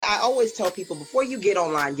I always tell people, before you get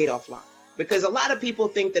online, get offline. Because a lot of people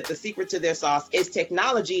think that the secret to their sauce is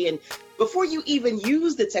technology. And before you even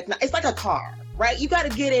use the technology, it's like a car, right? You got to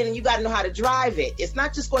get in and you got to know how to drive it. It's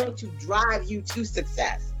not just going to drive you to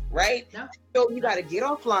success, right? No. So you got to get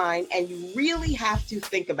offline, and you really have to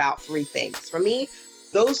think about three things. For me,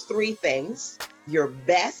 those three things: your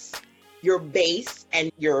best, your base,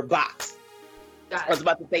 and your box. I was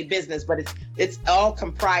about to say business, but it's all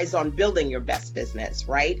comprised on building your best business,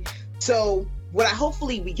 right? So what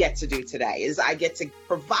hopefully we get to do today is I get to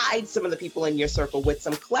provide some of the people in your circle with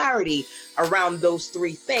some clarity around those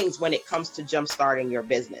three things when it comes to jumpstarting your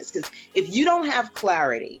business. Because if you don't have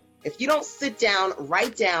clarity, if you don't sit down,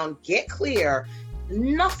 write down, get clear,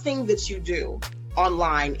 nothing that you do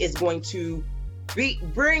online is going to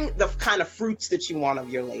bring the kind of fruits that you want of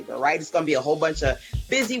your labor, right? It's going to be a whole bunch of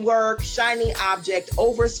busy work, shiny object,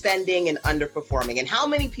 overspending, and underperforming. And how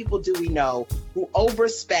many people do we know who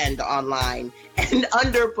overspend online and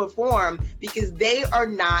underperform because they are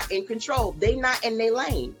not in control? They're not in their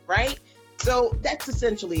lane, right? So that's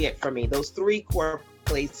essentially it for me. Those three core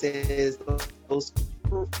places, those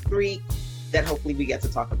three that hopefully we get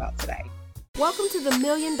to talk about today. Welcome to the $1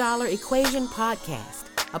 Million Equation Podcast,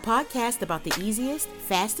 a podcast about the easiest,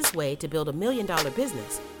 fastest way to build $1 million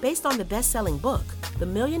business based on the best-selling book, The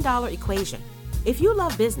 $1 Million Equation. If you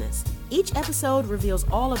love business, each episode reveals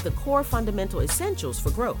all of the core fundamental essentials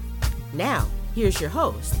for growth. Now, here's your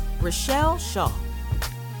host, Richelle Shaw.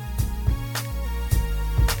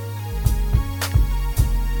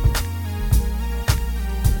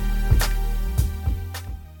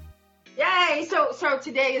 Yay! So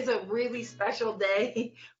today is a really special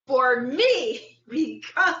day for me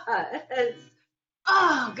because,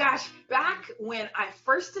 oh gosh, back when I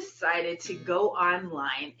first decided to go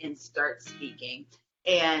online and start speaking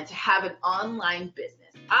and to have an online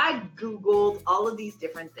business, I Googled all of these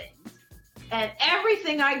different things. And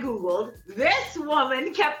everything I Googled, this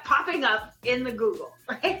woman kept popping up in the Google,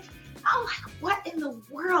 right? I'm like, what in the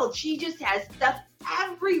world? She just has stuff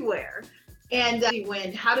everywhere. And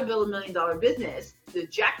when How to Build $1 Million Business, the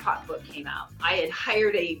Jackpot book came out, I had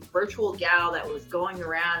hired a virtual gal that was going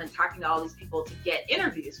around and talking to all these people to get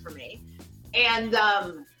interviews for me. And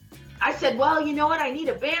I said, well, you know what? I need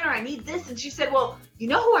a banner. I need this. And she said, well, you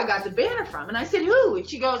know who I got the banner from? And I said, who? And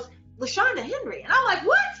she goes, LaShandra Henry. And I'm like,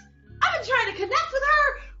 what? I've been trying to connect with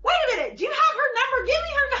her. Wait a minute. Do you have her number? Give me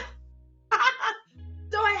her number.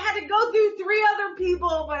 So I had to go through 3 other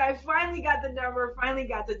people, but I finally got the number, finally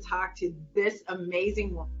got to talk to this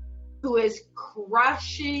amazing woman who is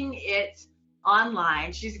crushing it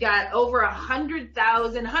online. She's got over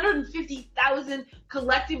 100,000, 150,000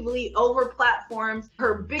 collectively over platforms.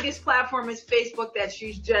 Her biggest platform is Facebook, that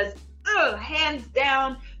she's just hands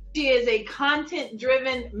down. She is a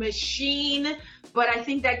content-driven machine, but I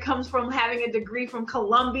think that comes from having a degree from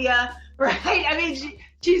Columbia, right? I mean,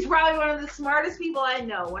 she's probably one of the smartest people I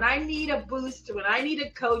know. When I need a boost, when I need a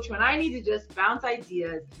coach, when I need to just bounce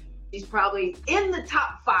ideas, she's probably in the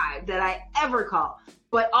top 5 that I ever call.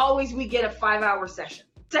 But always we get a 5-hour session.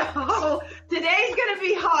 So today's going to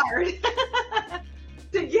be hard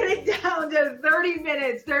to get it down to 30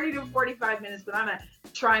 minutes, 30 to 45 minutes, but I'm going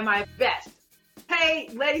to try my best. Hey,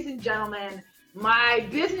 ladies and gentlemen, my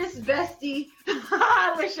business bestie,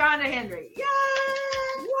 LaShandra Henry. Yay!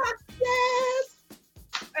 Yes!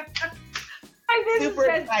 My business Super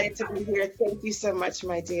bestie. excited to be here. Thank you so much,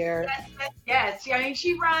 my dear. Yes. I mean,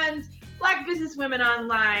 she runs Black Businesswomen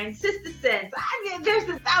Online, Sister Sense. I mean, there's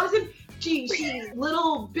 1,000. She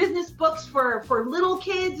little business books for little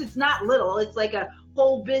kids. It's not little. It's like a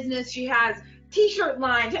whole business. She has T-shirt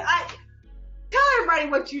lines. Tell everybody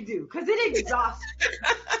what you do, because it exhausts me.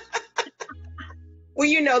 Well,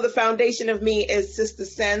 you know, the foundation of me is Sister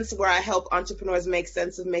Sense, where I help entrepreneurs make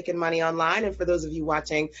sense of making money online. And for those of you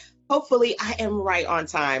watching, hopefully I am right on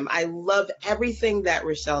time. I love everything that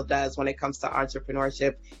Richelle does when it comes to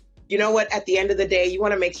entrepreneurship. You know what? At the end of the day, you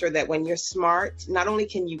want to make sure that when you're smart, not only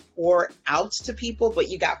can you pour out to people, but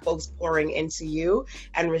you got folks pouring into you.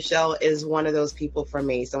 And Richelle is one of those people for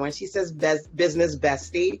me. So when she says business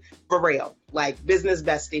bestie, for real, like business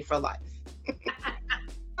bestie for life.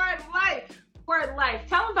 For life.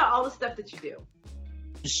 Tell them about all the stuff that you do.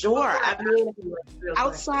 Sure. I mean,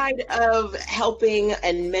 outside of helping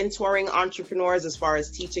and mentoring entrepreneurs as far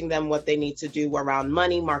as teaching them what they need to do around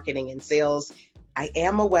money, marketing, and sales, I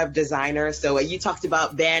am a web designer. So you talked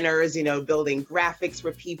about banners, you know, building graphics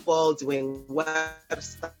for people, doing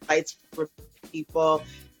websites for people.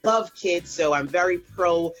 Love kids, so I'm very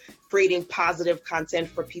pro creating positive content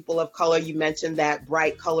for people of color. You mentioned that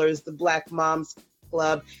bright colors, the Black moms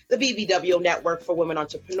Club, the BBWO Network for Women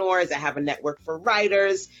Entrepreneurs. I have a network for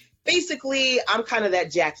writers. Basically, I'm kind of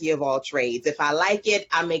that Jackie of all trades. If I like it,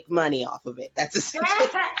 I make money off of it. That's essentially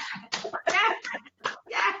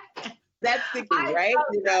that's the key, right?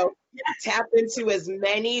 You know, tap into as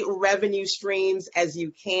many revenue streams as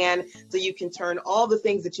you can so you can turn all the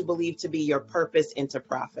things that you believe to be your purpose into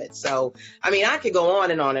profit. So, I mean, I could go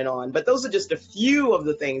on and on and on, but those are just a few of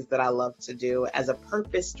the things that I love to do as a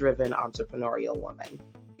purpose-driven entrepreneurial woman.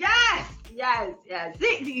 Yes.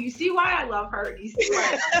 See, you see why I love her? You see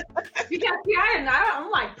why? Because I'm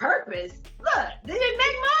like, purpose. Look, did it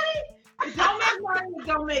make money? If it don't make money, it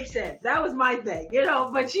don't make sense. That was my thing, you know.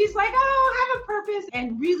 But she's like, oh, I have a purpose,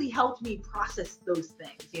 and really helped me process those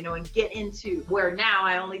things, you know, and get into where now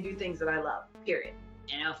I only do things that I love. Period.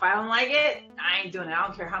 You know, if I don't like it, I ain't doing it. I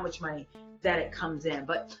don't care how much money that it comes in.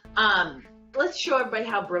 But let's show everybody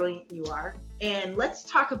how brilliant you are, and let's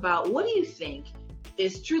talk about what do you think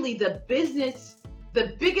is truly the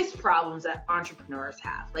biggest problems that entrepreneurs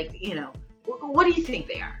have? Like, you know, what do you think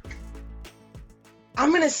they are? I'm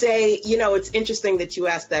going to say, you know, it's interesting that you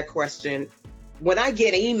asked that question. When I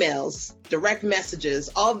get emails, direct messages,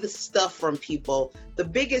 all this stuff from people, the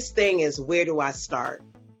biggest thing is, where do I start?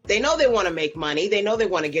 They know they want to make money. They know they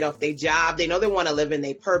want to get off their job. They know they want to live in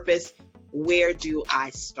their purpose. Where do I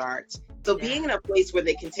start? So being in a place where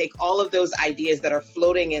they can take all of those ideas that are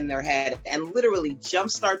floating in their head and literally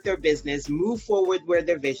jumpstart their business, move forward with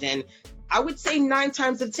their vision. I would say 9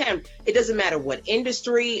 times out of 10, it doesn't matter what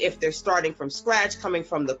industry, if they're starting from scratch, coming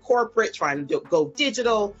from the corporate, trying to go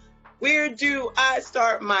digital, where do I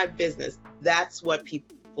start my business? That's what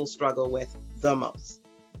people struggle with the most.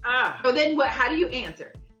 So then how do you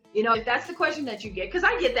answer? You know, if that's the question that you get, because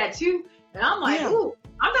I get that too. And I'm like, ooh,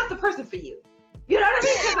 I'm not the person for you. You know what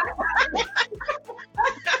I mean?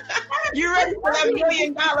 You're ready for that $1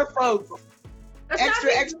 million, folks.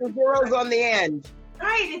 Extra zeros on the end.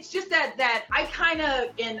 Right. It's just that I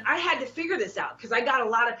I had to figure this out because I got a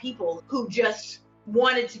lot of people who just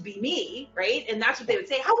wanted to be me, right? And that's what they would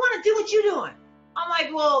say. I want to do what you're doing. I'm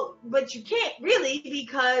like, well, but you can't really,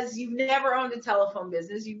 because you've never owned a telephone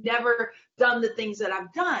business. You've never done the things that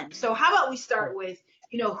I've done. So how about we start with,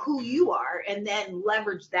 you know, who you are and then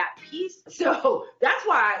leverage that piece. So that's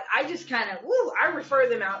why I just kind of, I refer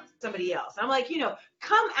them out to somebody else. I'm like, you know,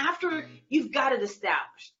 come after you've got it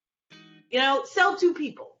established. You know, sell 2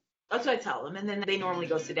 people. That's what I tell them. And then they normally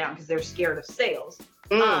go sit down because they're scared of sales.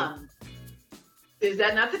 Is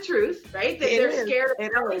that not the truth, right? That they're scared of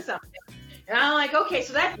selling something. And I'm like, okay,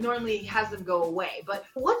 so that normally has them go away. But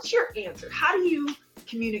what's your answer? How do you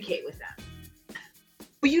communicate with them?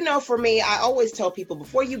 Well, you know, for me, I always tell people,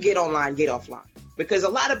 before you get online, get offline. Because a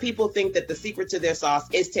lot of people think that the secret to their sauce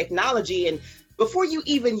is technology. And before you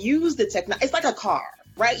even use the technology, it's like a car,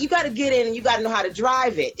 right? You got to get in and you got to know how to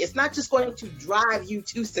drive it. It's not just going to drive you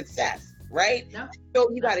to success, right? No.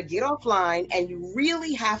 So you got to get offline, and you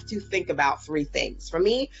really have to think about 3 things. For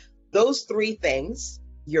me, those 3 things: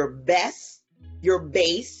 your best, your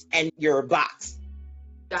base, and your box.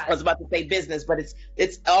 I was about to say business, but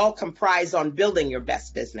it's all comprised on building your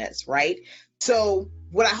best business, right? So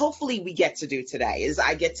what hopefully we get to do today is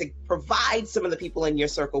I get to provide some of the people in your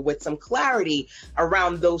circle with some clarity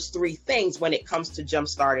around those 3 things when it comes to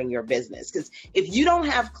jumpstarting your business. Because if you don't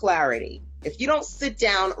have clarity, if you don't sit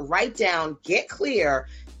down, write down, get clear,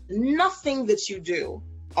 nothing that you do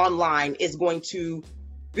online is going to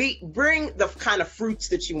bring the kind of fruits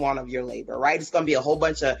that you want of your labor, right? It's going to be a whole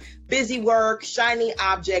bunch of busy work, shiny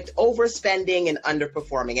object, overspending, and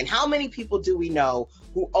underperforming. And how many people do we know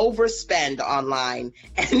who overspend online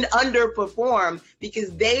and underperform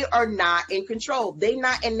because they are not in control? They're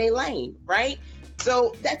not in their lane, right?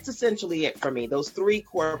 So that's essentially it for me. Those 3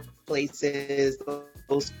 core places,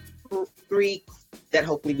 those 3 that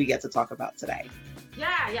hopefully we get to talk about today.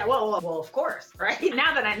 Yeah. Well, of course, right?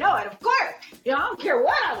 Now that I know it, of course. You know, I don't care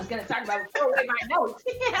what I was going to talk about before I my notes.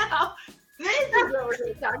 You know, this is what we're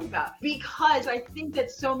going to talk about, because I think that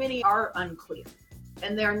so many are unclear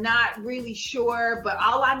and they're not really sure. But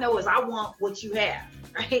all I know is I want what you have,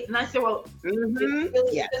 right? And I said, well,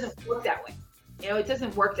 it doesn't work that way. You know, it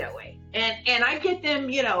doesn't work that way. And I get them.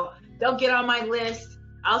 You know, they'll get on my list.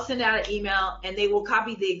 I'll send out an email, and they will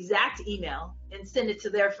copy the exact email and send it to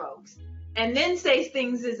their folks. And then say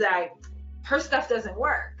things is like, her stuff doesn't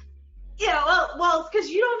work. You know, well, because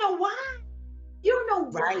you don't know why. You don't know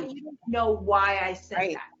why. Right. You don't know why I said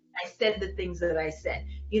that. I said the things that I said.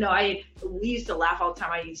 You know, we used to laugh all the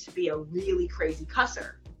time. I used to be a really crazy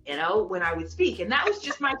cusser, you know, when I would speak. And that was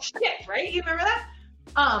just my shit, right? You remember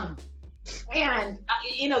that? And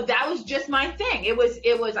that was just my thing. It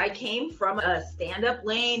was I came from a stand-up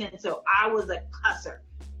lane, and so I was a cusser.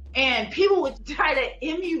 And people would try to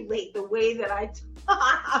emulate the way that I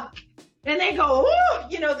talk. And they go, ooh,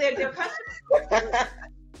 they're customers.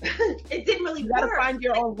 It didn't really work. You gotta find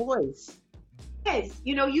your own voice. Yes,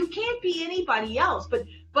 you can't be anybody else.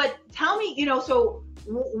 But tell me, so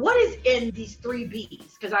what is in these 3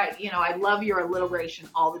 B's? Because I love your alliteration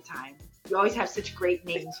all the time. You always have such great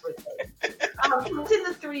names for things. What's in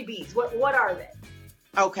the 3 B's? What are they?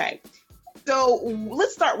 Okay, so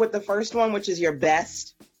let's start with the first one, which is your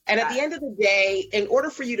best. And at the end of the day, in order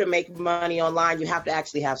for you to make money online, you have to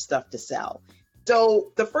actually have stuff to sell.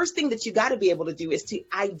 So the first thing that you got to be able to do is to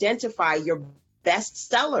identify your best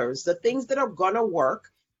sellers, the things that are going to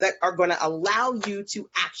work, that are going to allow you to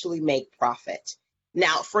actually make profit.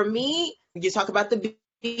 Now, for me, you talk about the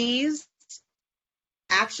B's.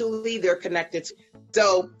 Actually, they're connected.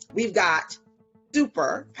 So we've got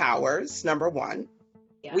superpowers, number 1.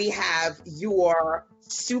 Yeah. We have your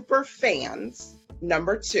super fans,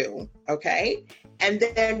 number 2. Okay. And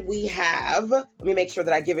then we have, let me make sure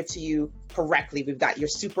that I give it to you correctly. We've got your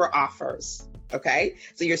super offers. Okay.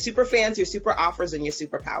 So your super fans, your super offers, and your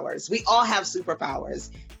superpowers. We all have superpowers.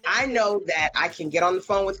 I know that I can get on the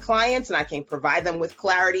phone with clients and I can provide them with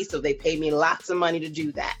clarity, so they pay me lots of money to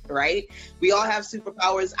do that, right? We all have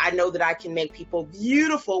superpowers. I know that I can make people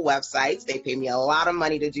beautiful websites. They pay me a lot of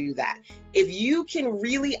money to do that. If you can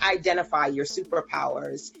really identify your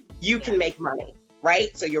superpowers, you can make money,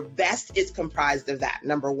 right? So your best is comprised of that,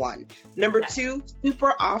 number 1. Number 2,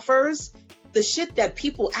 super offers. The shit that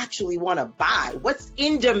people actually want to buy, what's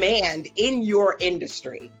in demand in your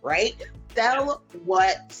industry, right? Sell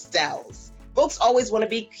what sells. Folks always want to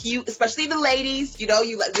be cute, especially the ladies.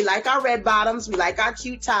 We like our red bottoms, we like our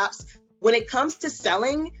cute tops. When it comes to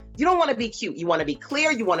selling, you don't want to be cute. You want to be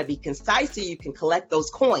clear, you want to be concise, so you can collect those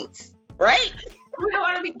coins, right? We don't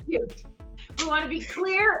want to be cute. We want to be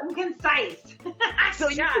clear and concise. So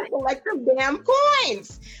you can collect them damn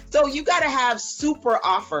coins. So you got to have super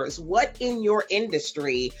offers. What in your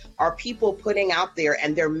industry are people putting out there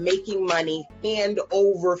and they're making money hand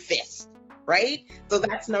over fist, right? So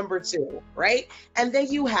that's number 2, right? And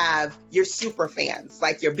then you have your super fans,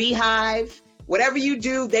 like your beehive. Whatever you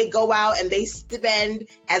do, they go out and they spend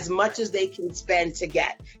as much as they can spend to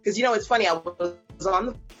get. Because, it's funny, I was on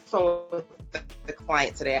the phone with the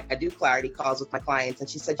client today. I do clarity calls with my clients, and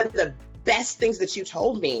she said, one of the best things that you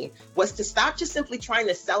told me was to stop just simply trying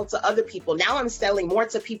to sell to other people. Now I'm selling more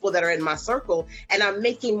to people that are in my circle, and I'm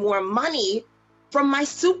making more money from my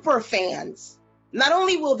super fans. Not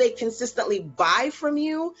only will they consistently buy from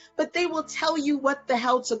you, but they will tell you what the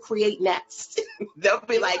hell to create next. They'll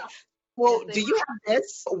be like, well, do you have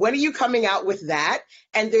this? When are you coming out with that?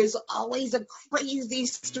 And there's always a crazy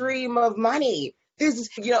stream of money. There's,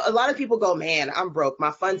 a lot of people go, man, I'm broke.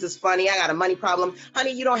 My funds is funny. I got a money problem.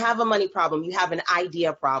 Honey, you don't have a money problem. You have an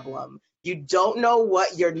idea problem. You don't know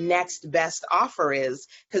what your next best offer is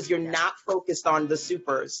because you're not focused on the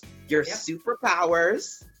supers. Your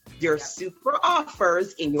superpowers, your super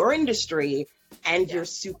offers in your industry, and your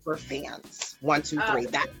super fans. 1, 2, 3.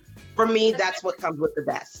 That, for me, that's what comes with the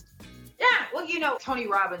best. Yeah, well, Tony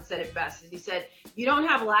Robbins said it best. He said, you don't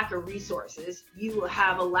have a lack of resources. You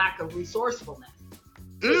have a lack of resourcefulness.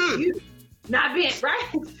 You not being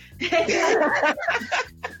right.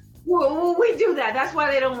 Well, we do that. That's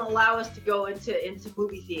why they don't allow us to go into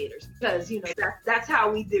movie theaters, because that's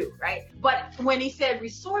how we do, right? But when he said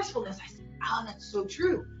resourcefulness, I said, oh, that's so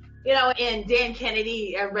true. And Dan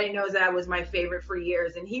Kennedy, everybody knows that was my favorite for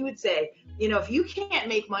years, and he would say, if you can't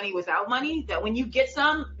make money without money, that when you get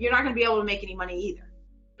some, you're not going to be able to make any money either,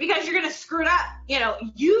 because you're going to screw it up.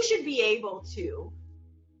 You should be able to,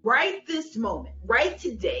 right this moment, right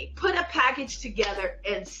today, put a package together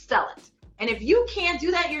and sell it. And if you can't do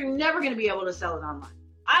that, you're never going to be able to sell it online.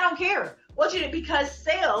 I don't care what you do, because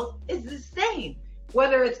sales is the same.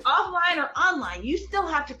 Whether it's offline or online, you still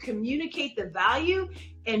have to communicate the value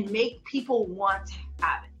and make people want to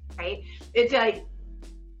have it, right? It's like,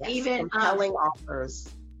 even compelling offers.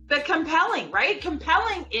 The compelling, right?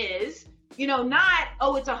 Compelling is, not,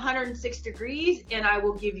 it's 106 degrees and I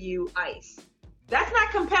will give you ice. That's not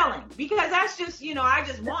compelling, because that's just, I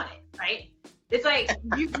just want it, right? It's like,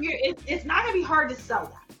 it's not going to be hard to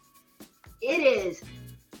sell that. It is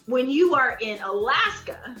when you are in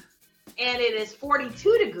Alaska and it is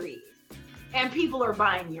 42 degrees and people are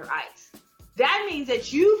buying your ice. That means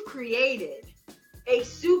that you've created a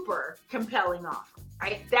super compelling offer.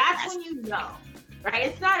 Right? That's when you know, right?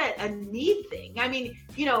 It's not a need thing. I mean,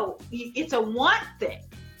 it's a want thing.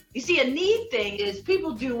 You see, a need thing is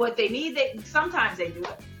people do what they need. Sometimes they do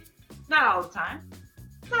it. Not all the time.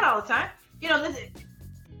 Not all the time. You know,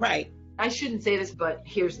 Right. I shouldn't say this, but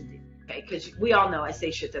here's the deal, okay? Because we all know I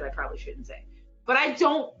say shit that I probably shouldn't say. But I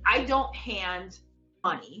don't hand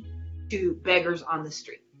money to beggars on the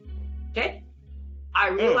street, okay? I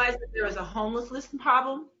realize that there is a homelessness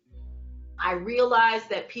problem. I realize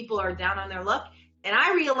that people are down on their luck. And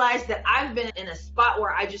I realize that I've been in a spot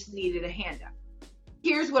where I just needed a handout.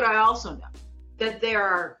 Here's what I also know, that there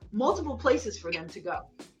are multiple places for them to go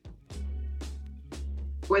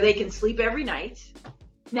where they can sleep every night.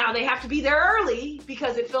 Now they have to be there early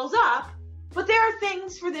because it fills up, but there are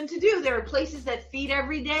things for them to do. There are places that feed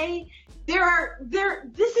every day.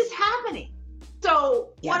 This is happening.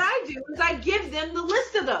 So Yes. what I do is I give them the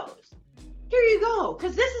list of those. Here you go,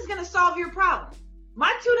 because this is going to solve your problem.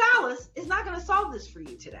 My $2 is not going to solve this for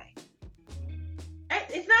you today.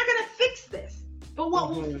 It's not going to fix this. But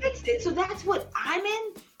what will fix it, so that's what I'm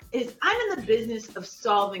in the business of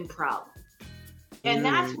solving problems. And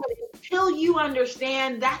that's what, until you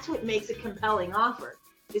understand, that's what makes a compelling offer,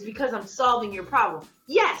 is because I'm solving your problem.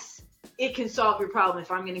 Yes, it can solve your problem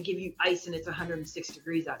if I'm going to give you ice and it's 106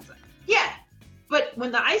 degrees outside. Yeah, but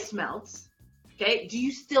when the ice melts, okay, do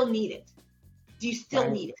you still need it? Do you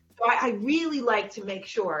still need it? So I really like to make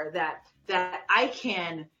sure that I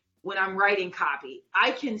can, when I'm writing copy,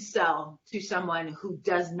 I can sell to someone who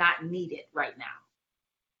does not need it right now.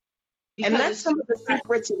 And that's some of the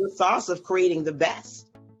secret to the sauce of creating the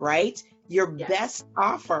best, right? Your best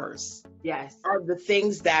offers are the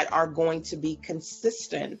things that are going to be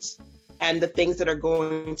consistent and the things that are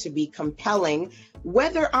going to be compelling,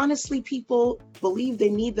 whether honestly people believe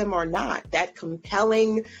they need them or not. That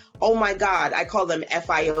compelling, oh my God, I call them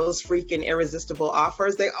FIOs, freaking irresistible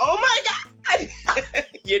offers. Oh my God.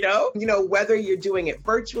 you know, whether you're doing it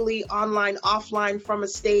virtually, online, offline, from a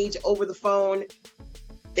stage, over the phone,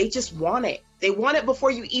 they just want it. They want it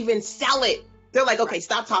before you even sell it. They're like, okay,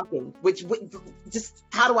 stop talking. Which just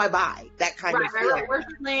how do I buy? That kind of thing. Right. Where's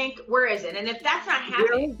your link? Where is it? And if that's not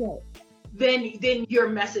happening, then your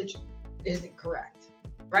message isn't correct.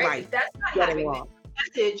 Right? If that's not happening, then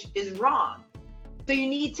the message is wrong. So you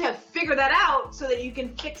need to figure that out so that you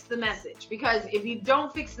can fix the message. Because if you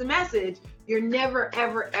don't fix the message, you're never,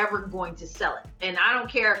 ever, ever going to sell it. And I don't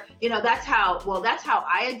care, you know, that's how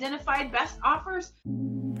I identified best offers.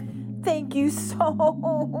 Thank you so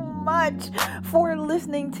much for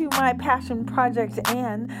listening to my passion project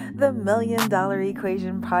and the $1 Million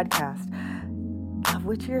Equation podcast. Love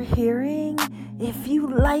what you're hearing? If you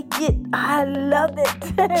like it, I love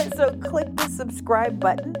it. So click the subscribe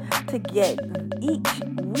button to get each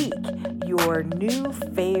week your new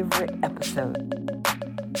favorite episode.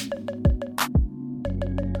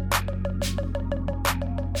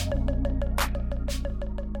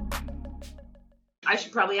 I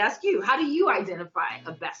should probably ask you, how do you identify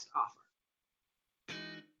a best offer?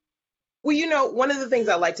 Well, you know, one of the things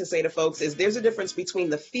I like to say to folks is there's a difference between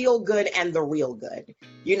the feel good and the real good.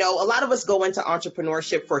 You know, a lot of us go into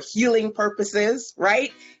entrepreneurship for healing purposes,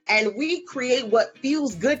 right? And we create what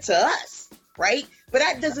feels good to us, right? But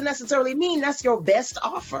that doesn't necessarily mean that's your best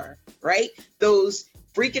offer, right? Those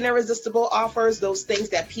freaking irresistible offers, those things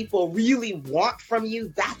that people really want from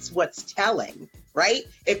you, that's what's telling, right?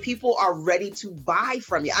 If people are ready to buy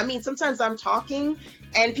from you. I mean, sometimes I'm talking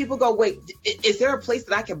and people go, wait, is there a place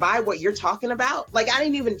that I can buy what you're talking about? Like, I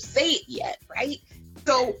didn't even say it yet, right?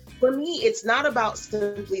 So for me, it's not about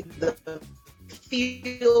simply the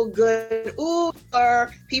feel good, ooh,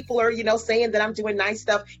 or people are, you know, saying that I'm doing nice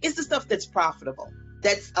stuff. It's the stuff that's profitable,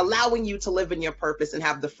 that's allowing you to live in your purpose and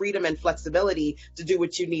have the freedom and flexibility to do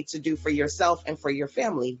what you need to do for yourself and for your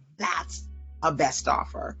family. That's a best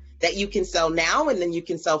offer that you can sell now, and then you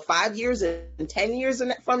can sell 5 years and 10 years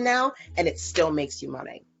from now, and it still makes you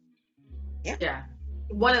money. Yeah.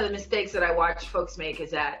 One of the mistakes that I watch folks make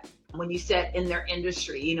is that when you set in their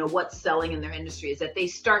industry, you know, what's selling in their industry is that they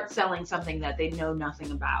start selling something that they know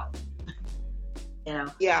nothing about. You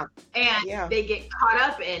know? Yeah. And they get caught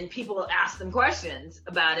up in people ask them questions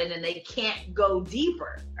about it and they can't go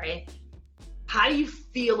deeper, right? How do you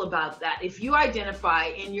feel about that? If you identify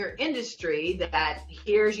in your industry that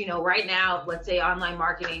here's, you know, right now, let's say online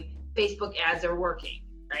marketing, Facebook ads are working,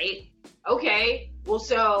 right? Okay, well,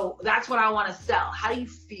 so that's what I want to sell. How do you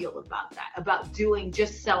feel about that? About doing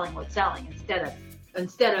just selling what's selling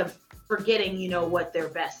instead of forgetting, you know, what their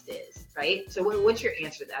best is, right? So what's your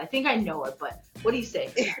answer to that? I think I know it, but what do you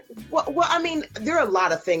say? Well, I mean, there are a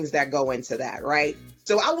lot of things that go into that, right?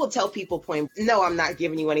 So I will tell people no, I'm not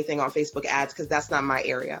giving you anything on Facebook ads because that's not my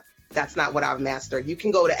area. That's not what I've mastered. You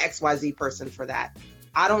can go to XYZ person for that.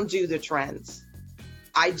 I don't do the trends.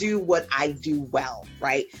 I do what I do well,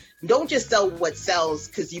 right? Don't just sell what sells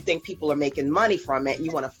because you think people are making money from it and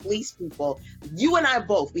you want to fleece people. You and I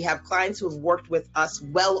both, we have clients who have worked with us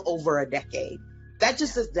well over a decade. That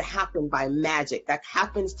just doesn't happen by magic. That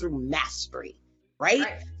happens through mastery, right?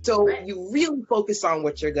 So you really focus on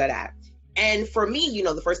what you're good at. And for me, you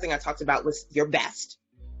know, the first thing I talked about was your best.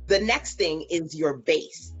 The next thing is your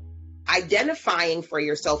base. Identifying for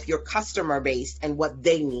yourself your customer base and what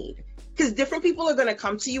they need. Because different people are going to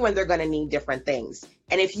come to you and they're going to need different things.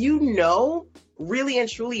 And if you know, really and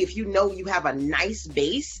truly, if you know you have a nice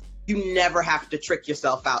base, you never have to trick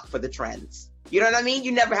yourself out for the trends. You know what I mean?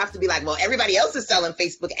 You never have to be like, well, everybody else is selling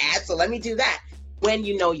Facebook ads, so let me do that. When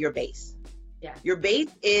you know your base. Yeah. Your base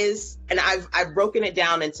is, and I've broken it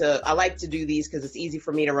down into, I like to do these because it's easy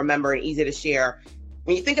for me to remember and easy to share.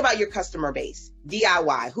 When you think about your customer base,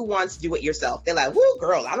 DIY, who wants to do it yourself? They're like, whoo,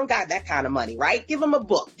 girl, I don't got that kind of money, right? Give them a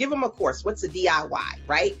book, give them a course. What's a DIY,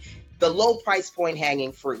 right? The low price point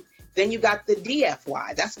hanging fruit. Then you got the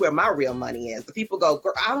DFY. That's where my real money is. The people go,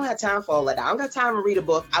 girl, I don't have time for all that. I don't got time to read a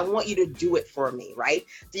book. I want you to do it for me, right?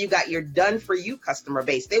 So you got your done for you customer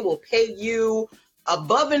base. They will pay you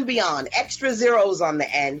above and beyond, extra zeros on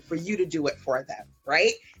the end for you to do it for them,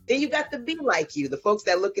 right? Then you got the be like you, the folks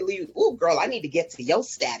that look at you, oh, girl, I need to get to your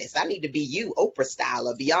status. I need to be you, Oprah style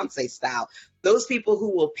or Beyonce style. Those people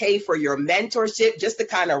who will pay for your mentorship just to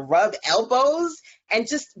kind of rub elbows and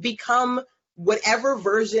just become whatever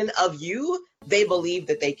version of you they believe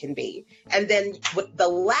that they can be. And then the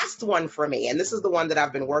last one for me, and this is the one that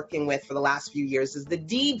I've been working with for the last few years, is the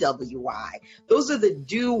DWI. Those are the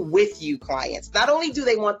do with you clients. Not only do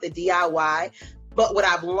they want the DIY, but what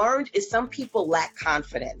I've learned is some people lack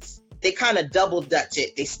confidence. They kind of double dutch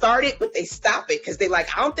it. They start it, but they stop it because they're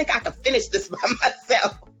like, I don't think I can finish this by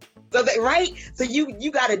myself. So so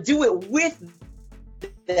you got to do it with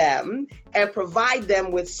them and provide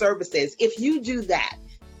them with services. If you do that,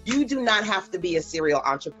 you do not have to be a serial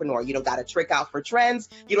entrepreneur. You don't got to trick out for trends.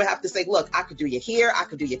 You don't have to say, look, I could do your hair, I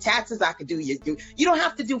could do your taxes, I could do you don't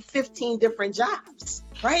have to do 15 different jobs,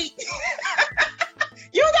 right?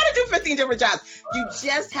 You don't got to do 15 different jobs. You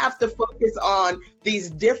just have to focus on these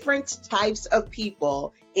different types of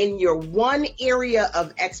people in your one area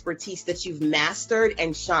of expertise that you've mastered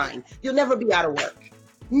and shine. You'll never be out of work.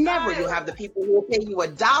 Never. You'll have the people who will pay you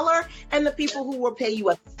 $1 and the people who will pay you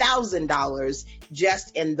 $1,000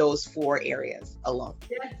 just in those 4 areas alone.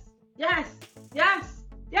 Yes.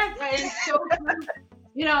 And so,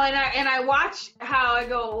 you know, and I watch how I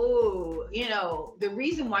go, oh, you know, the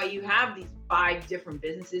reason why you have these 5 different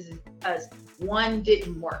businesses is because one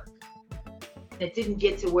didn't work. It didn't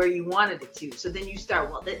get to where you wanted it to. So then you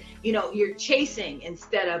start, you're chasing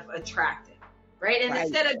instead of attracting, right? And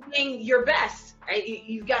instead of being your best, right?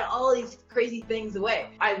 You've got all these crazy things away.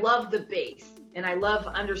 I love the base and I love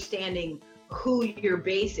understanding who your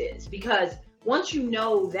base is, because once you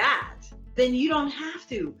know that, then you don't have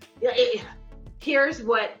to. Here's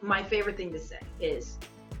what my favorite thing to say is,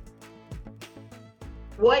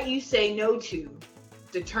 what you say no to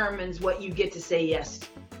determines what you get to say yes to.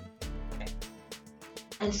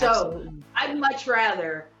 And so absolutely. I'd much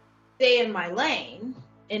rather stay in my lane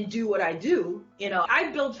and do what I do. You know,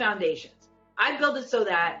 I build foundations. I build it so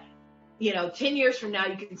that, 10 years from now,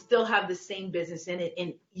 you can still have the same business in it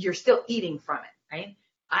and you're still eating from it, right?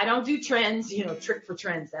 I don't do trends, trick for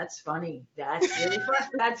trends. That's funny. That's really fun.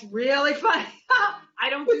 That's really funny. I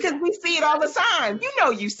don't do because we see it all the time.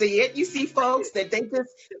 You see it. You see folks that they just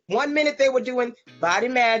 1 minute they were doing body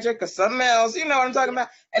magic or something else. You know what I'm talking about?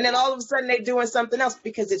 And then all of a sudden they're doing something else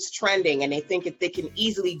because it's trending and they think that they can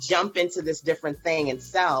easily jump into this different thing and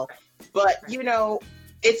sell. But,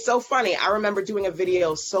 it's so funny. I remember doing a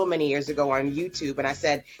video so many years ago on YouTube, and I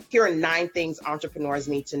said, here are 9 things entrepreneurs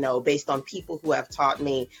need to know based on people who have taught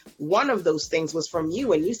me. One of those things was from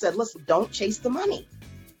you, and you said, listen, don't chase the money.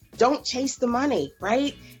 Don't chase the money,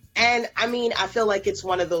 right? And I feel like it's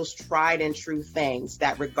one of those tried and true things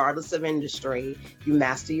that regardless of industry, you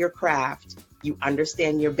master your craft, you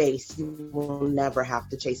understand your base, you will never have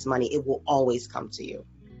to chase money. It will always come to you.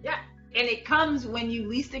 Yeah, and it comes when you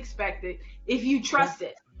least expect it. If you trust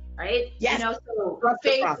it, right? Yes. So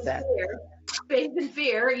faith and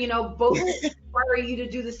fear, both require you to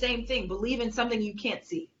do the same thing. Believe in something you can't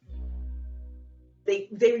see. They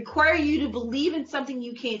require you to believe in something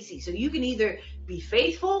you can't see. So you can either be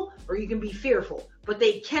faithful or you can be fearful, but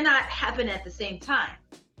they cannot happen at the same time.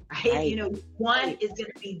 Right? One is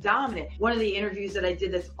going to be dominant. One of the interviews that I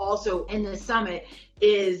did that's also in the summit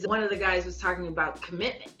is one of the guys was talking about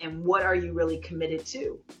commitment and what are you really committed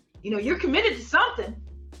to? You're committed to something,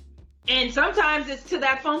 and sometimes it's to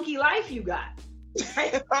that funky life you got,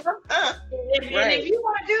 Right? And if you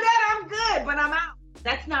want to do that, I'm good, but I'm out.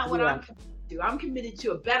 That's not what I'm committed to. I'm committed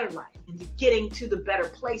to a better life and to getting to the better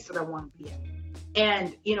place that I want to be in.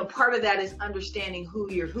 And, part of that is understanding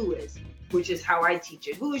who your who is, which is how I teach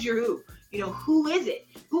it. Who is your who? Who is it?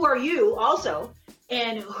 Who are you also?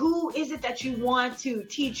 And who is it that you want to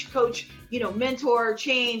teach, coach, mentor,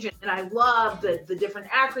 change? And I love the different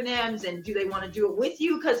acronyms. And do they want to do it with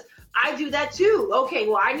you? Because I do that too. Okay,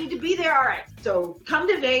 well, I need to be there. All right. So come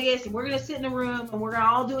to Vegas and we're going to sit in a room and we're going to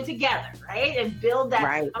all do it together, right? And build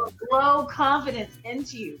that low confidence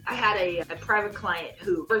into you. I had a private client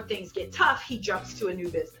who, when things get tough, he jumps to a new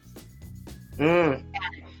business. And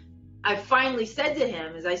I finally said to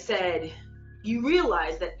him, as I said, you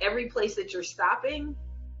realize that every place that you're stopping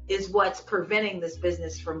is what's preventing this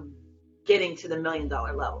business from getting to the $1 million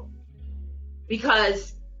level.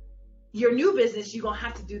 Because your new business, you're going to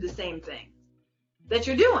have to do the same thing that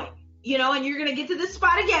you're doing, and you're going to get to this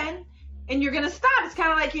spot again and you're going to stop. It's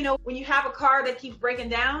kind of like, when you have a car that keeps breaking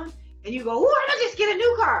down and you go, oh, I'm going to just get a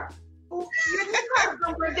new car. Well, your new car is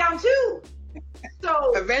going to break down too.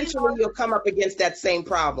 So eventually you'll come up against that same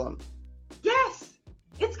problem. Yes,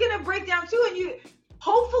 it's going to break down too. And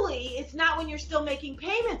hopefully it's not when you're still making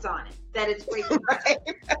payments on it that it's breaking down,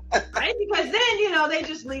 right? Because then, they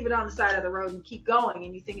just leave it on the side of the road and keep going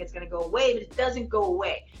and you think it's going to go away, but it doesn't go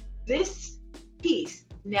away. This piece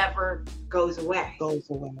never goes away.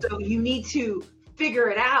 So you need to figure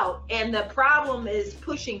it out. And the problem is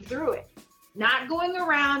pushing through it, not going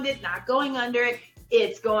around it, not going under it.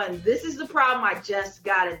 It's going, this is the problem. I just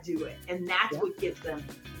got to do it. And that's what gets them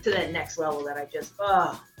to that next level that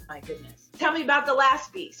oh my goodness. Tell me about the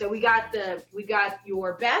last piece. So we got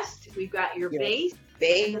your best, we've got your base,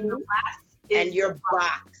 and then the last is your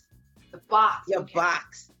box. The box. Your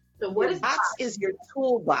box. So what your is box? Box is your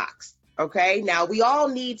toolbox. Okay. Now we all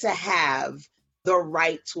need to have the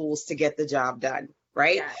right tools to get the job done.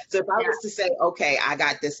 Right. Yes. So if I was to say, okay, I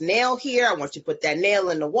got this nail here. I want you to put that nail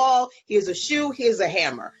in the wall. Here's a shoe. Here's a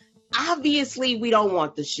hammer. Obviously, we don't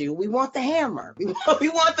want the shoe. We want the hammer. We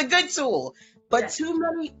want the good tool. But too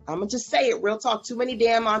many, I'm going to just say it, real talk, too many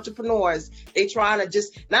damn entrepreneurs, they trying to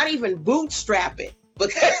just not even bootstrap it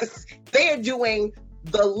because they're doing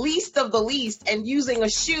the least of the least and using a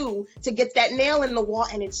shoe to get that nail in the wall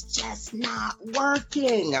and it's just not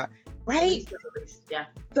working, right?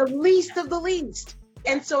 The least of the least.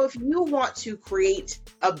 And so if you want to create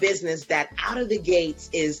a business that out of the gates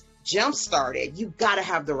is jump started, you got to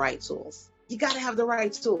have the right tools. You got to have the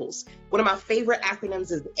right tools. One of my favorite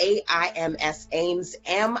acronyms is AIMS, AIMS,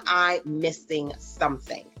 am I missing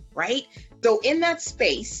something, right? So in that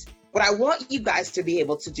space, what I want you guys to be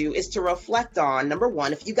able to do is to reflect on, number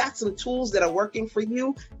one, if you got some tools that are working for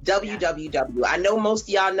you, www. I know most of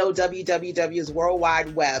y'all know www is World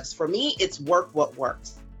Wide Webs. For me, it's work what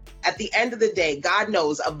works. At the end of the day, God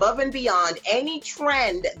knows above and beyond any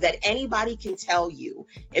trend that anybody can tell you,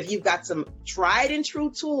 if you've got some tried and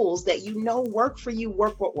true tools that you know work for you,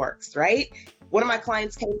 work what works, right? One of my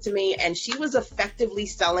clients came to me and she was effectively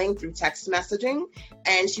selling through text messaging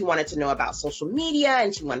and she wanted to know about social media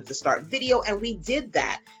and she wanted to start video and we did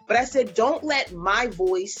that. But I said, don't let my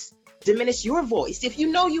voice diminish your voice. If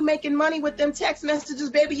you know you're making money with them text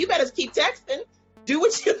messages, baby, you better keep texting. Do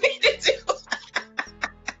what you need to do.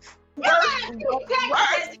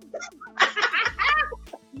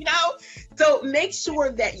 So make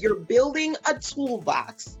sure that you're building a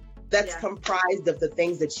toolbox that's comprised of the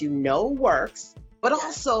things that you know works, but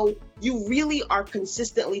also you really are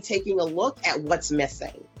consistently taking a look at what's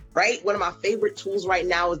missing, right? One of my favorite tools right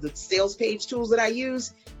now is the sales page tools that I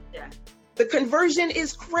use. The conversion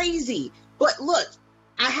is crazy, but look,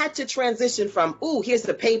 I had to transition from, here's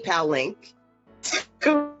the PayPal link,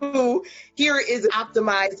 to here is an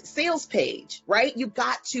optimized sales page, right? You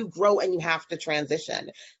got to grow and you have to transition.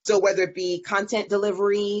 So whether it be content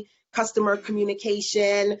delivery, customer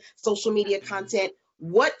communication, social media content,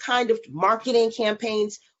 what kind of marketing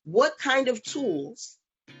campaigns, what kind of tools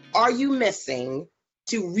are you missing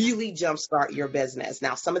to really jumpstart your business?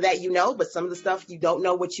 Now, some of that you know, but some of the stuff you don't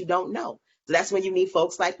know what you don't know. So that's when you need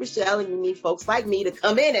folks like Richelle and you need folks like me to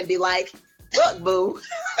come in and be like, look, boo,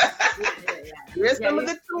 here's some of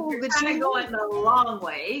the tools that you're going the long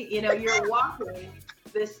way. You're walking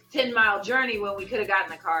this 10-mile journey when we could have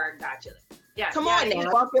gotten in the car and got you there. Come on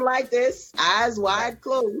now, walking like this, eyes wide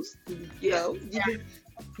closed. You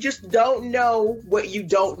just don't know what you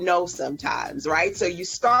don't know sometimes, right? So you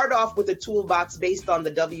start off with a toolbox based on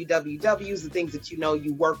the WWWs, the things that you know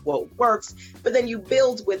you work what works, but then you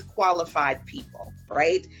build with qualified people,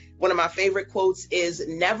 right? One of my favorite quotes is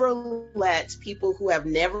never let people who have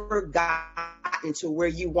never gotten gotten to where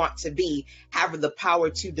you want to be have the power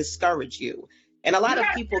to discourage you. And a lot of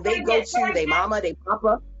people, they go to their mama, their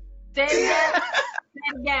papa. Say it again. Say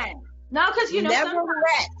it again. No, because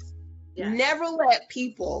never let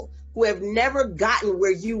people who have never gotten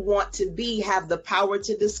where you want to be have the power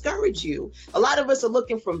to discourage you. A lot of us are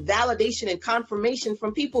looking for validation and confirmation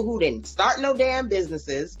from people who didn't start no damn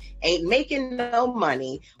businesses, ain't making no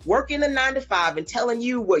money, working a 9-to-5 and telling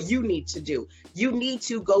you what you need to do. You need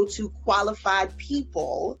to go to qualified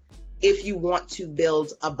people if you want to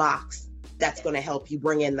build a box that's going to help you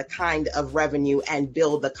bring in the kind of revenue and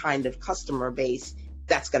build the kind of customer base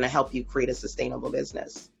that's going to help you create a sustainable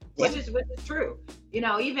business. Which is true.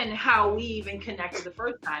 Even how we even connected the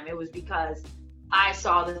first time, it was because I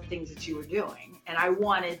saw the things that you were doing and I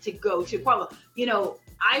wanted to go to qualify.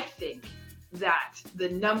 I think that the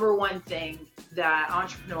number one thing that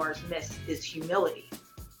entrepreneurs miss is humility.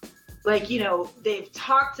 Like, they've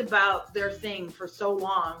talked about their thing for so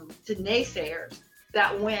long to naysayers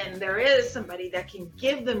that when there is somebody that can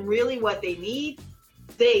give them really what they need,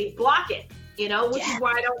 they block it. Which is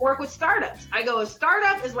why I don't work with startups. I go, a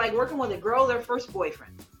startup is like working with a girl, their first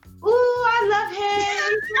boyfriend. Ooh, I love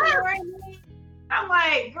him. I'm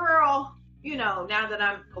like, girl, now that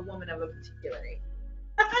I'm a woman of a particular age,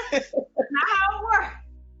 that's not how it works.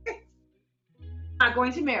 I'm not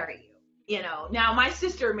going to marry you. Now my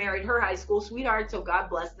sister married her high school sweetheart, so God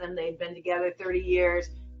bless them. They've been together 30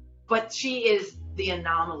 years, but she is the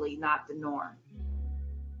anomaly, not the norm.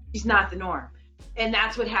 She's not the norm. And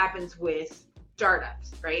that's what happens with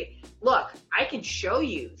startups, right? Look, I can show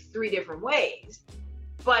you 3 different ways,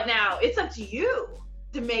 but now it's up to you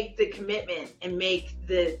to make the commitment and make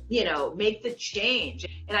the change.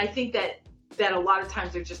 And I think that a lot of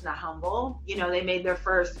times they're just not humble. They made their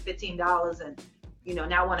first $15 and,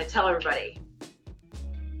 now want to tell everybody.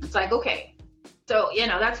 It's like, okay. So,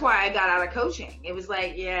 that's why I got out of coaching. It was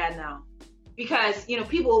like, yeah, no. Because,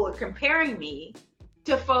 people were comparing me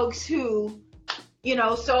to folks who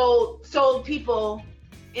sold people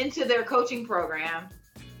into their coaching program,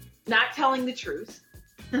 not telling the truth,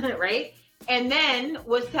 right? And then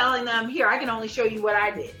was telling them, here, I can only show you what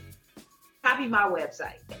I did. Copy my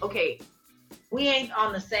website. Okay, we ain't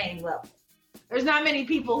on the same level. There's not many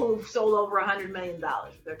people who've sold over $100 million.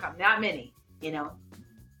 Not many,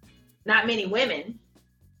 not many women,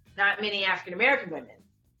 not many African-American women.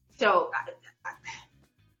 So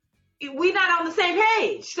we're not on the same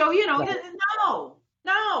page. So,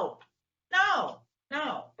 no.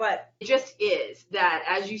 But it just is that,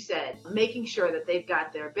 as you said, making sure that they've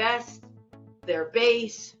got their best, their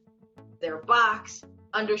base, their box,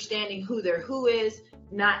 understanding who their who is,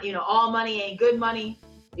 not, all money ain't good money.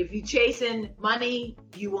 If you chasing money,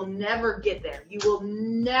 you will never get there. You will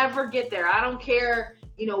never get there. I don't care,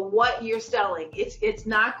 what you're selling. It's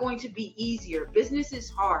not going to be easier. Business is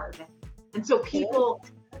hard. And so people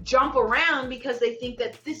jump around because they think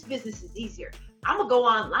that this business is easier. I'm going to go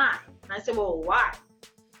online. And I said, well, why?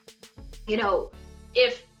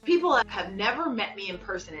 If people have never met me in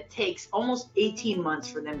person, it takes almost 18 months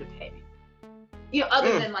for them to pay me.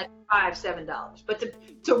 Other than like $5-7. But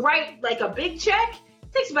to write like a big check,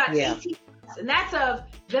 it takes about 18 months. And that's of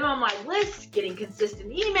them on my list, getting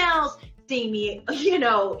consistent emails, seeing me,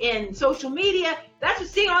 in social media.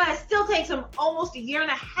 Seeing all that still takes them almost 1.5 years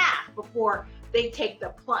before they take the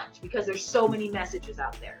plunge, because there's so many messages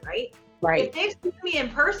out there, right? Right. If they've seen me in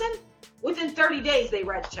person, within 30 days, they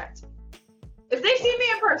write a check to me. If they see me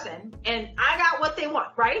in person and I got what they want,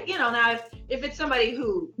 right? Now if it's somebody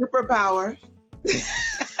who... Superpower.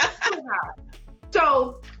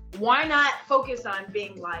 So why not focus on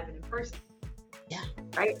being live and in person? Yeah.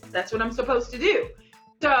 Right? That's what I'm supposed to do.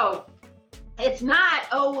 So it's not,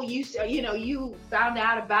 you found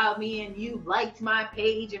out about me and you liked my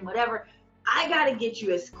page and whatever. I got to get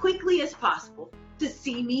you as quickly as possible to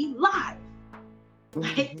see me live,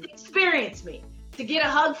 right? To experience me, to get a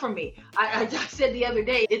hug from me. I said the other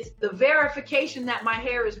day, it's the verification that my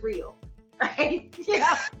hair is real, right?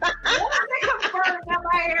 Yeah. Once they confirm that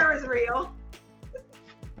my hair is real,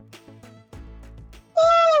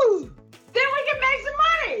 woo, then we can make some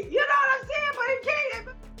money. You know what I'm saying? But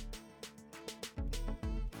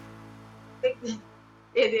it can't.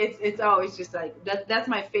 It's always just like that's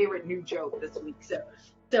my favorite new joke this week.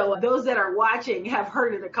 So those that are watching have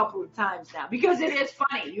heard it a couple of times now, because it is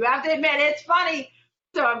funny. You have to admit it's funny.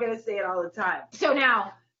 So I'm going to say it all the time. So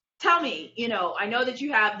now tell me, I know that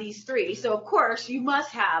you have these 3. So of course you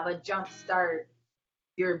must have a Jumpstart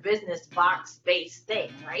your business box-based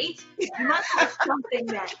thing, right? You must have something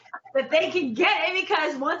that they can get,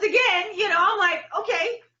 because once again, I'm like,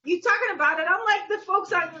 okay, you talking about it. I'm like the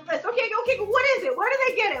folks on the list. Okay, what is it? Where do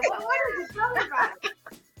they get it? What is it? Tell me about it.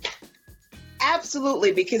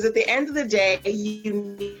 Absolutely, because at the end of the day, you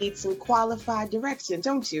need some qualified direction,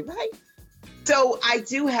 don't you, right? So I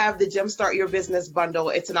do have the Jumpstart Your Business bundle.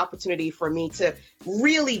 It's an opportunity for me to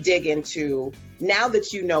really dig into, now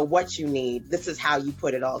that you know what you need, this is how you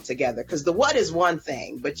put it all together. Because the what is one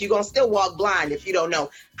thing, but you're going to still walk blind if you don't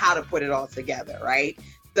know how to put it all together, right?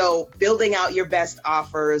 So building out your best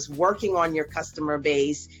offers, working on your customer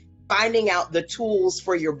base, finding out the tools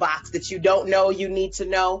for your box that you don't know you need to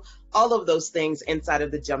know, all of those things inside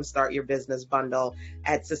of the Jumpstart Your Business bundle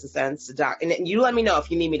at SistaSense. And you let me know if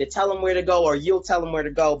you need me to tell them where to go, or you'll tell them where to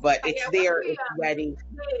go, but it's there, it's ready.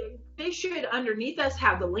 They should underneath us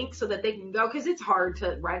have the link so that they can go, because it's hard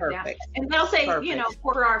to write it down. And they'll say,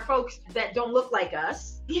 for our folks that don't look like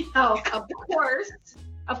us,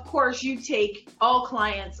 of course you take all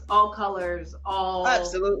clients, all colors, all.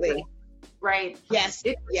 Absolutely. Right? Yes.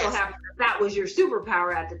 That was your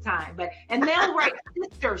superpower at the time. And they'll write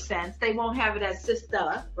sister sense. They won't have it as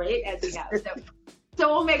sister, right? As we have. So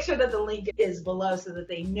we'll make sure that the link is below so that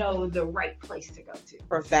they know the right place to go to.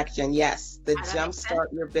 Perfection. Yes. The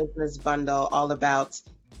Jumpstart Your Business bundle, all about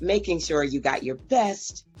making sure you got your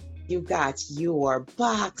best, you got your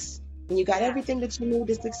box, and you got everything that you need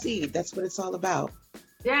to succeed. That's what it's all about.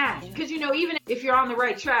 Yeah, because even if you're on the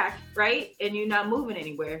right track, right, and you're not moving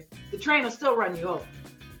anywhere, the train will still run you over.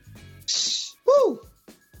 Woo!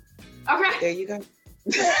 Okay. There you go.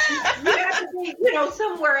 You have to be,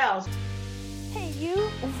 somewhere else. Hey,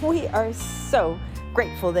 you. We are so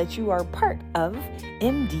grateful that you are part of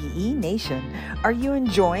MDE Nation. Are you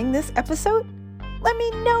enjoying this episode? Let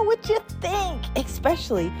me know what you think,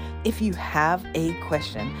 especially if you have a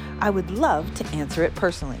question. I would love to answer it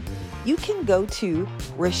personally. You can go to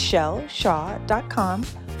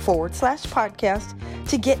RichelleShaw.com/podcast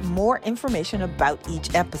to get more information about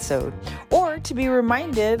each episode, or to be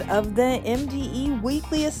reminded of the MDE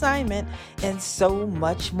weekly assignment and so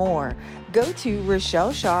much more. Go to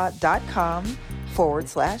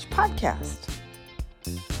RichelleShaw.com/podcast.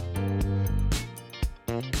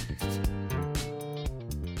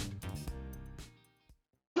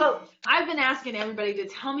 So I've been asking everybody to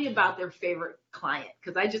tell me about their favorite client,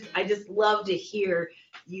 because I just love to hear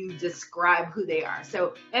you describe who they are.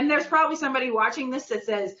 So, and there's probably somebody watching this that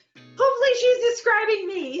says, hopefully she's describing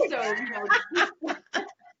me. So,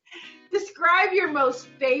 describe your most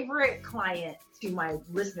favorite client to my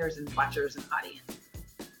listeners and watchers and audience.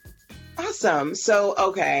 Awesome. So,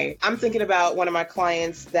 okay, I'm thinking about one of my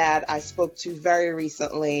clients that I spoke to very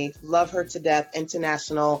recently. Love her to death,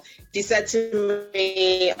 international. She said to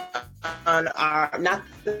me on not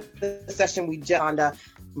the session we just on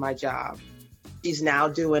my job. She's now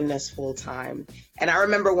doing this full time. And I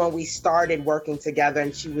remember when we started working together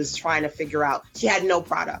and she was trying to figure out, she had no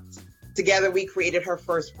product. Together, we created her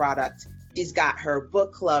first product. She's got her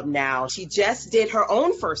book club now. She just did her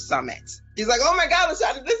own first summit. She's like, oh my God,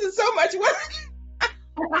 LaShandra, this is so much work.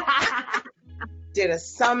 Did a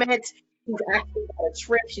summit. She's actually got a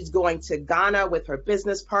trip. She's going to Ghana with her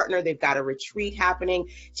business partner. They've got a retreat happening.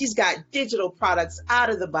 She's got digital products out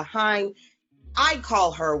of the behind. I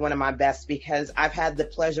call her one of my best because I've had the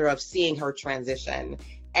pleasure of seeing her transition.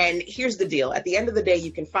 And here's the deal. At the end of the day,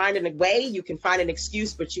 you can find a way, you can find an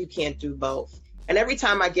excuse, but you can't do both. And every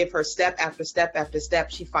time I give her step after step after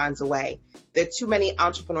step, she finds a way. There are too many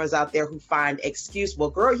entrepreneurs out there who find excuse. Well,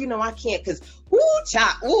 girl, I can't because,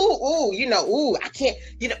 I can't.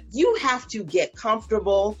 You have to get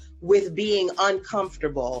comfortable with being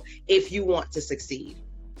uncomfortable if you want to succeed.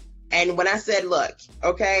 And when I said, look,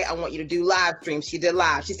 okay, I want you to do live streams, she did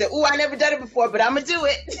live. She said, I never done it before, but I'm going to do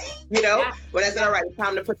it. When I said, all right, it's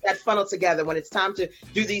time to put that funnel together. When it's time to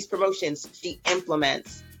do these promotions, she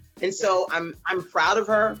implements. And so I'm proud of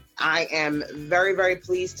her. I am very, very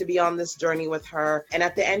pleased to be on this journey with her. And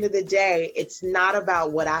at the end of the day, it's not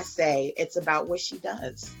about what I say. It's about what she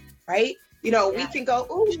does, right? We can go,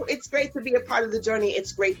 it's great to be a part of the journey.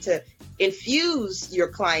 It's great to infuse your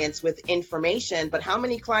clients with information. But how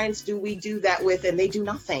many clients do we do that with and they do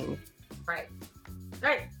nothing? Right.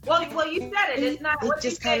 Well, you said it. It's not. They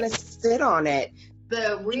just kind of sit on it.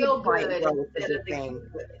 The real good instead of the thing.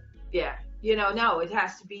 Yeah. No, it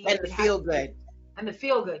has to be. And the feel good. And the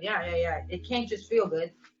feel good. Yeah. It can't just feel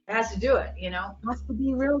good. It has to do it, It has to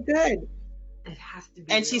be real good. It has to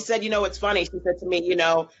be. And she said, it's funny. She said to me,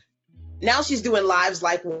 now she's doing lives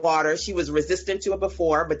like water. She was resistant to it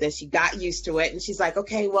before, but then she got used to it. And she's like,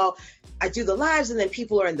 okay, well, I do the lives and then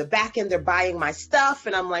people are in the back end, they're buying my stuff.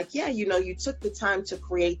 And I'm like, yeah, you took the time to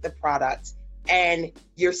create the product and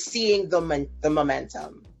you're seeing the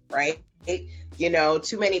momentum. right? You know,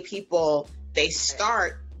 too many people, they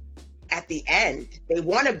start at the end. They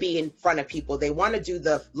want to be in front of people. They want to do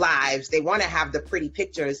the lives. They want to have the pretty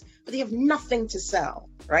pictures, but they have nothing to sell,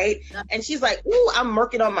 right? And she's like, ooh, I'm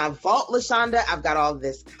working on my vault, LaShandra. I've got all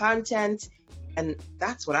this content. And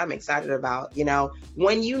that's what I'm excited about. You know,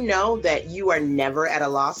 when you know that you are never at a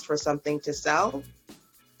loss for something to sell,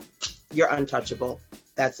 you're untouchable.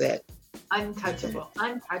 That's it. Untouchable.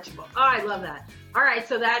 Oh, I love that. All right.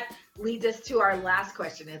 So that leads us to our last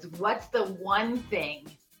question is, what's the one thing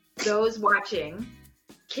those watching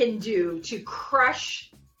can do to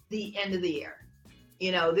crush the end of the year?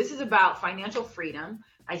 You know, this is about financial freedom.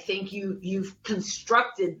 I think you've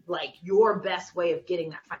constructed like your best way of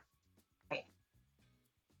getting that right.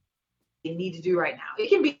 You need to do right now. It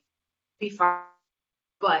can be fun,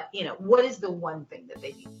 but you know, what is the one thing that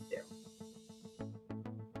they need to do?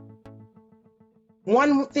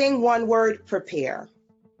 One thing, one word, prepare.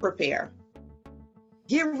 Prepare.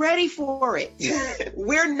 Get ready for it.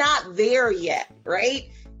 We're not there yet, right?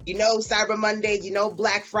 You know, Cyber Monday, you know,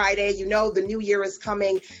 Black Friday, you know, the new year is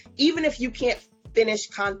coming. Even if you can't finish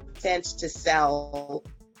content to sell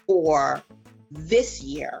for this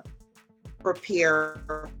year,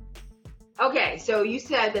 prepare. Okay, so you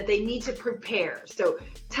said that they need to prepare. So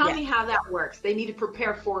tell me how that works. They need to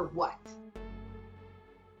prepare for what?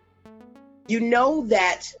 You know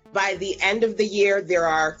that by the end of the year, there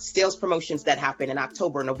are sales promotions that happen in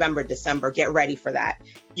October, November, December. Get ready for that.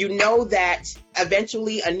 You know that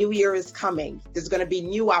eventually a new year is coming. There's going to be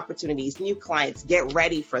new opportunities, new clients. Get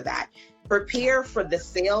ready for that. Prepare for the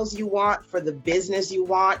sales you want, for the business you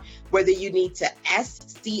want, whether you need to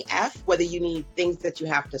SCF, whether you need things that you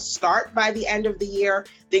have to start by the end of the year,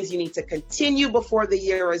 things you need to continue before the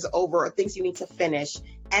year is over, or things you need to finish.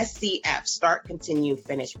 SCF, start, continue,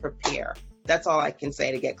 finish, prepare. That's all I can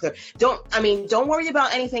say to get clear. Don't worry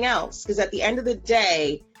about anything else, because at the end of the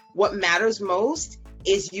day, what matters most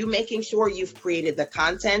is you making sure you've created the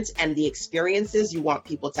content and the experiences you want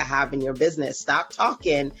people to have in your business. Stop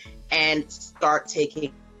talking and start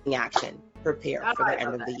taking action. Prepare for the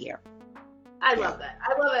end of the year. I love that.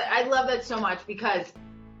 I love that so much, because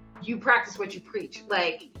you practice what you preach.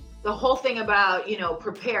 Like, the whole thing about, you know,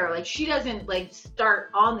 prepare, like she doesn't like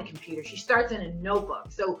start on the computer. She starts in a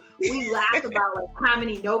notebook. So we laugh about like how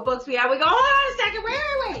many notebooks we have. We go, hold on a second,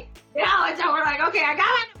 wait. You know, and so we're like, okay, I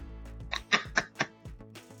got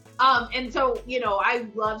it. And so, you know, I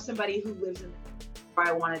love somebody who lives in where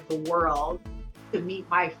I wanted the world to meet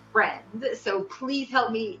my friend. So please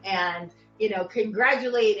help me and, you know,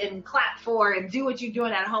 congratulate and clap for and do what you're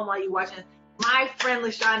doing at home while you're watching my friend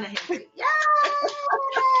LaShandra Henry. Yay!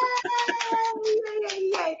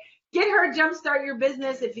 Get her Jumpstart Your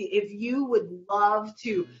Business if you would love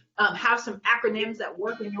to have some acronyms that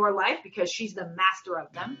work in your life, because she's the master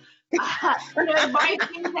of them.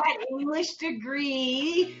 Inviting that English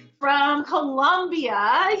degree from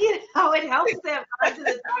Columbia, you know, it helps them go to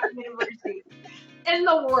the top university in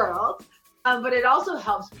the world, but it also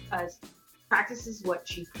helps because practices what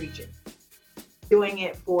she preaches. Doing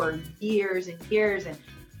it for years and years, and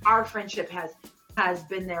our friendship has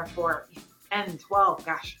been there for 10, 12,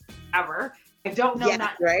 gosh, ever. I don't know. Yeah,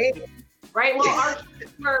 right? Well,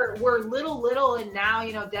 we're little, and now,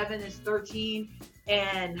 you know, Devin is 13,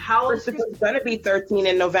 and how old is Christopher's going to be 13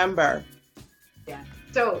 in November. Yeah.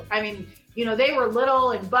 So, I mean, you know, they were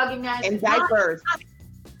little and bugging us. In diapers.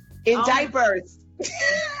 Diapers.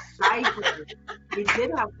 Diapers. We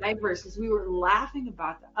did have diapers because we were laughing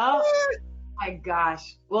about that. Oh my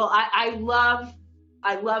gosh. Well, I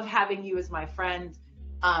love having you as my friend.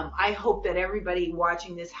 I hope that everybody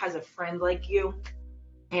watching this has a friend like you.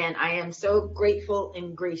 And I am so grateful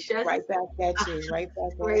and gracious. Right back at you.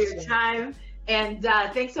 For your time. And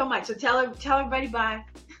thanks so much. So tell everybody bye.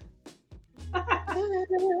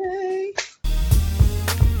 Bye.